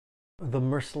The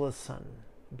merciless sun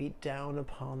beat down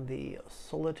upon the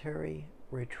solitary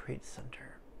retreat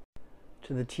center.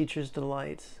 To the teacher's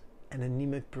delight, an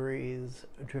anemic breeze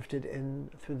drifted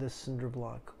in through the cinder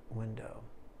block window.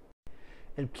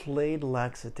 It played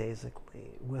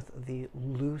lackadaisically with the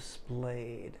loose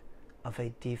blade of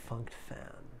a defunct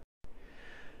fan.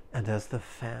 And as the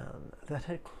fan, that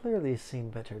had clearly seen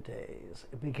better days,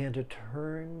 began to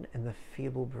turn in the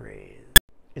feeble breeze,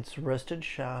 its rusted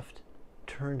shaft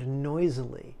turned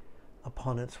noisily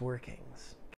upon its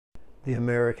workings. The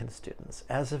American students,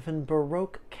 as if in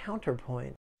Baroque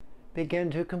counterpoint,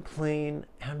 began to complain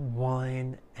and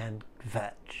whine and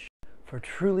vetch. For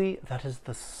truly that is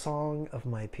the song of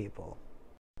my people.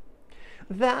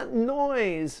 "That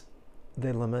noise,"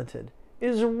 they lamented,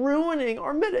 "is ruining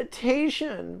our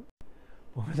meditation."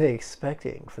 What were they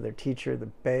expecting? For their teacher to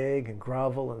beg and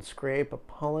grovel and scrape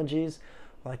apologies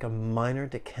like a minor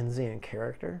Dickensian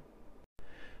character?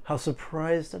 How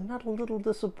surprised and not a little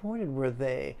disappointed were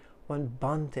they when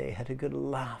Bante had a good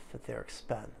laugh at their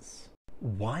expense.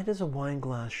 Why does a wine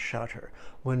glass shatter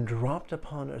when dropped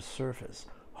upon a surface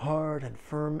hard and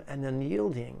firm and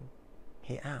unyielding?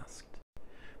 He asked.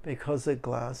 Because the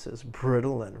glass is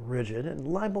brittle and rigid and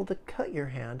liable to cut your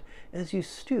hand as you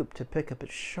stoop to pick up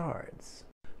its shards.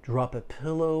 Drop a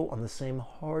pillow on the same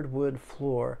hardwood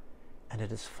floor and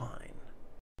it is fine.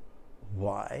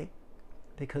 Why?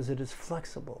 Because it is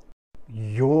flexible.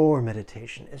 Your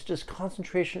meditation is just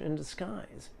concentration in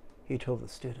disguise, he told the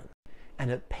student, and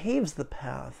it paves the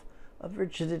path of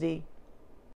rigidity,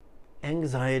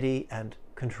 anxiety, and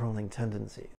controlling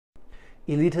tendencies,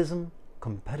 elitism,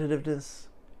 competitiveness,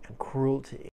 and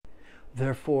cruelty.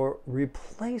 Therefore,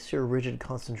 replace your rigid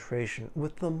concentration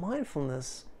with the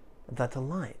mindfulness that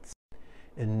delights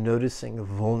in noticing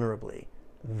vulnerably,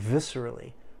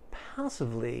 viscerally,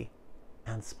 passively,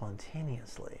 and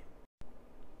spontaneously.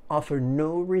 Offer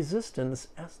no resistance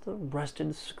as the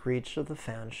rusted screech of the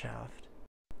fan shaft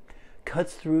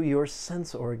cuts through your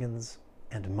sense organs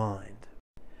and mind.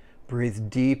 Breathe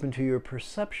deep into your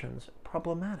perceptions,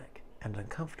 problematic and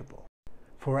uncomfortable.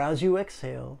 For as you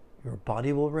exhale, your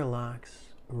body will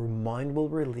relax, your mind will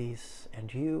release,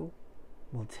 and you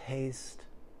will taste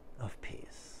of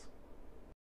peace.